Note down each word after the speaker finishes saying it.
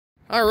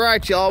All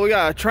right, y'all, we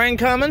got a train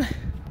coming.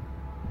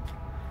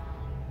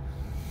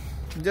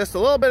 Just a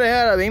little bit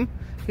ahead of him.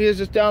 He is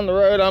just down the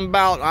road. I'm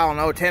about, I don't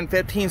know, 10,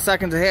 15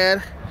 seconds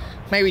ahead.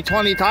 Maybe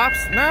 20 tops.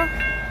 No,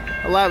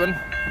 11.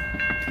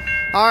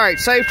 All right,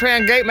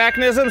 Safetran gate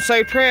mechanism,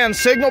 Safetran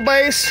signal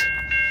base,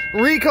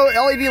 reco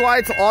LED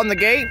lights on the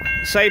gate,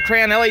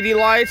 Safetran LED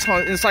lights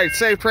on inside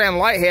Safetran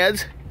light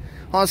heads,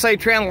 on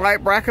Safetran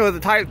light bracket with the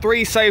Type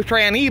 3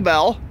 Safetran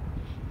ebell.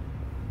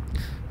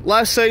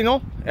 Left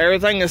signal,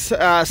 everything is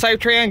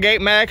Safetran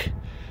gate mech,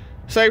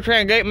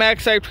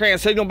 Safetran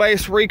signal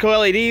base, reco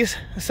LEDs,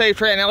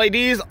 Safetran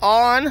LEDs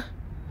on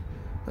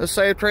the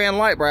Safetran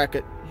light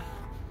bracket.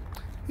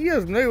 He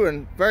is new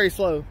and very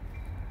slow.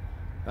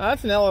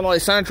 That's an Illinois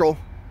Central.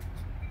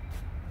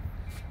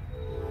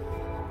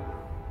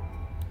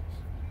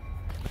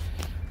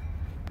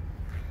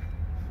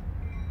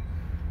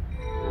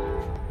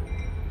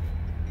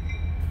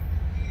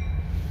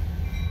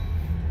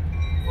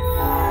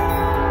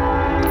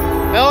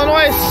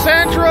 Illinois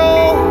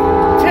Central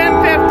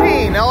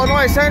 1015.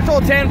 Illinois Central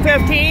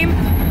 1015.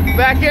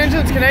 Back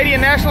engine's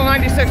Canadian National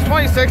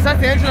 9626. That's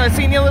the engine I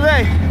seen the other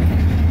day.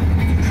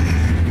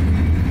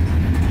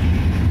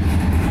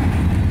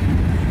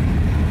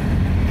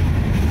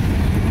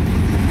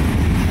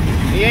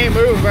 He ain't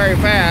moving very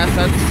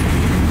fast.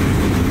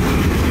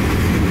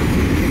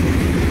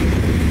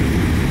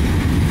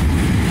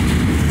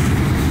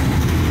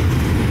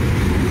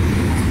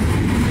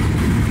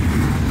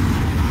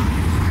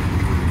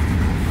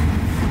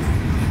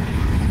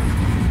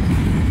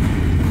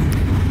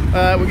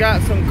 We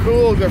got some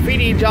cool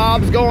graffiti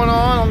jobs going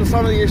on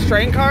some of these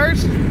train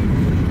cars.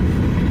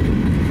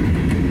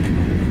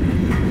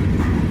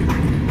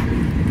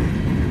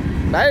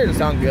 That didn't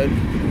sound good.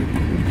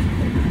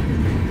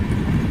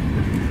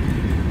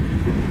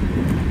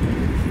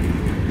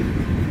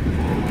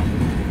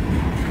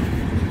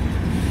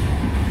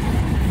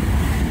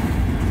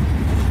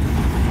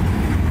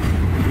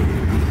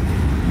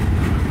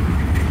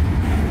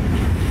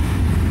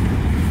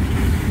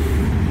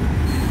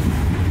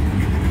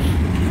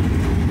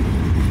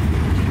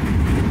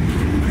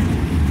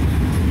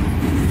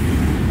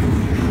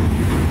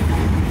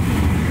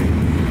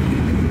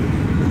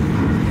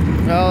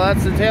 Well,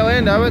 that's the tail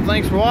end of it.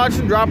 Thanks for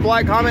watching. Drop a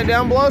like, comment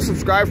down below.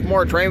 Subscribe for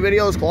more train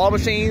videos, claw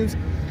machines,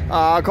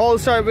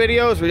 cold start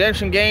videos,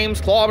 redemption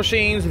games, claw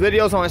machines,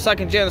 videos on my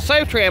second gen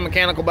Safetran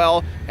mechanical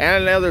bell,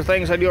 and other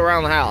things I do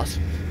around the house.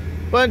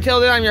 But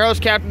until then, I'm your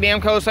host, Captain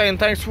Damco, saying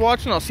thanks for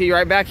watching. I'll see you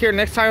right back here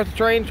next time with the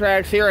train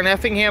tracks here in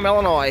Effingham,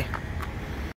 Illinois.